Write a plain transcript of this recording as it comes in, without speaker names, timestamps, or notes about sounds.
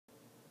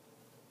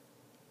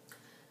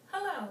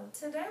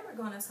Today we're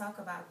going to talk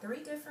about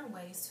 3 different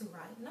ways to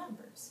write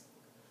numbers.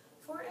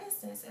 For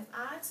instance, if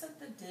I took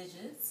the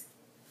digits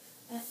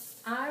and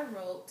I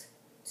wrote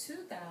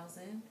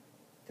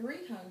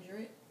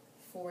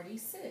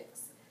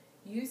 2,346,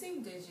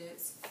 using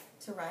digits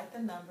to write the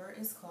number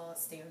is called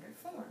standard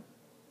form.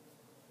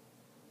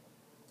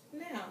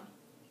 Now,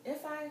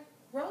 if I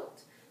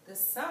wrote the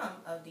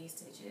sum of these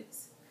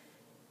digits,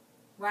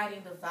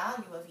 writing the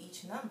value of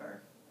each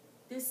number,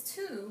 this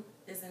 2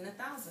 is in the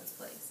thousands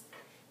place.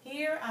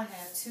 Here I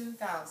have 2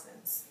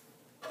 thousands.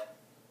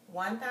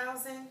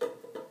 1,000,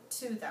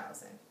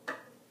 2,000.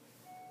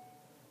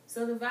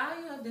 So the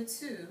value of the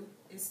 2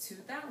 is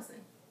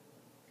 2,000.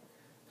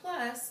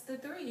 Plus the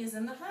 3 is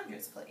in the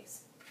hundreds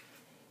place.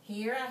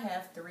 Here I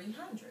have 3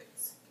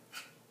 hundreds.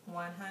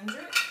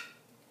 100,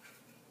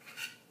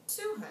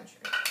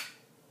 200,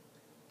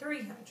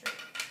 300.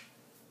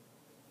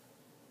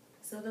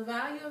 So the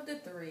value of the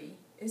 3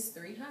 is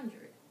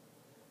 300.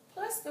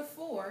 Plus the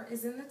 4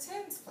 is in the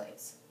tens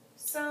place.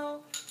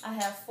 So I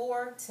have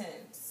 4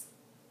 tens.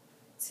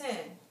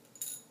 10,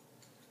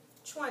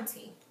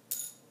 20,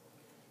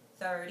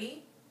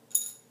 30,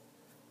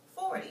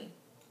 40.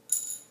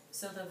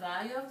 So the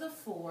value of the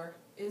 4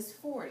 is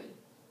 40.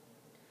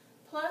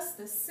 Plus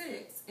the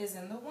 6 is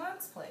in the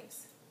ones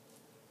place.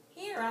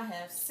 Here I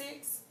have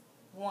 6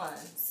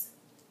 ones.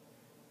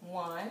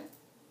 1,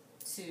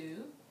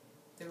 2,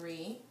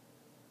 3,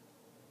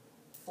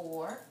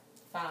 4,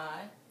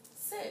 5,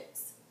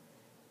 6.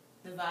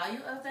 The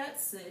value of that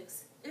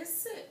 6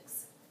 is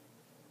 6.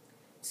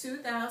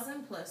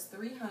 2,000 plus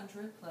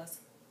 300 plus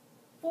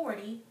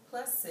 40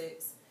 plus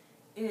 6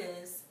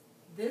 is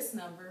this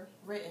number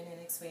written in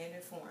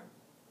expanded form.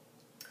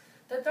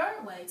 The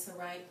third way to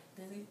write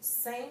the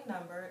same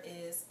number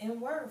is in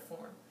word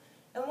form.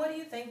 And what do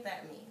you think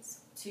that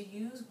means? To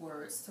use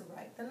words to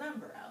write the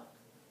number out.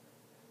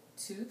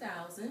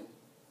 2,000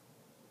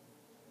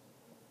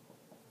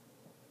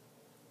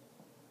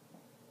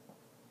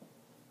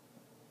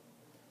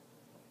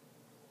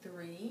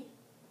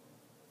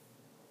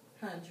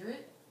 300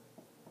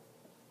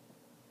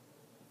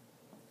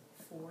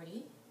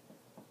 46.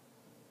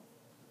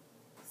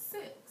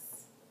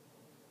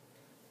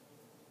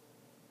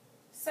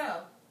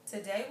 So,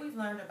 today we've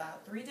learned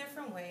about 3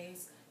 different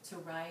ways to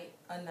write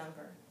a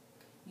number.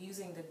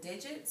 Using the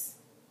digits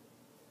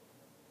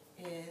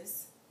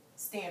is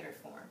standard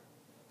form.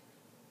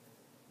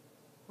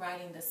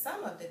 Writing the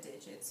sum of the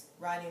digits,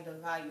 writing the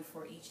value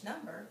for each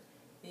number,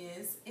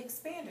 is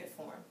expanded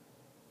form.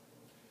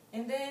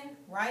 And then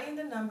writing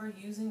the number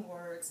using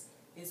words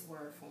is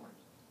word form.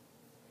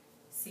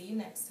 See you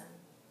next time.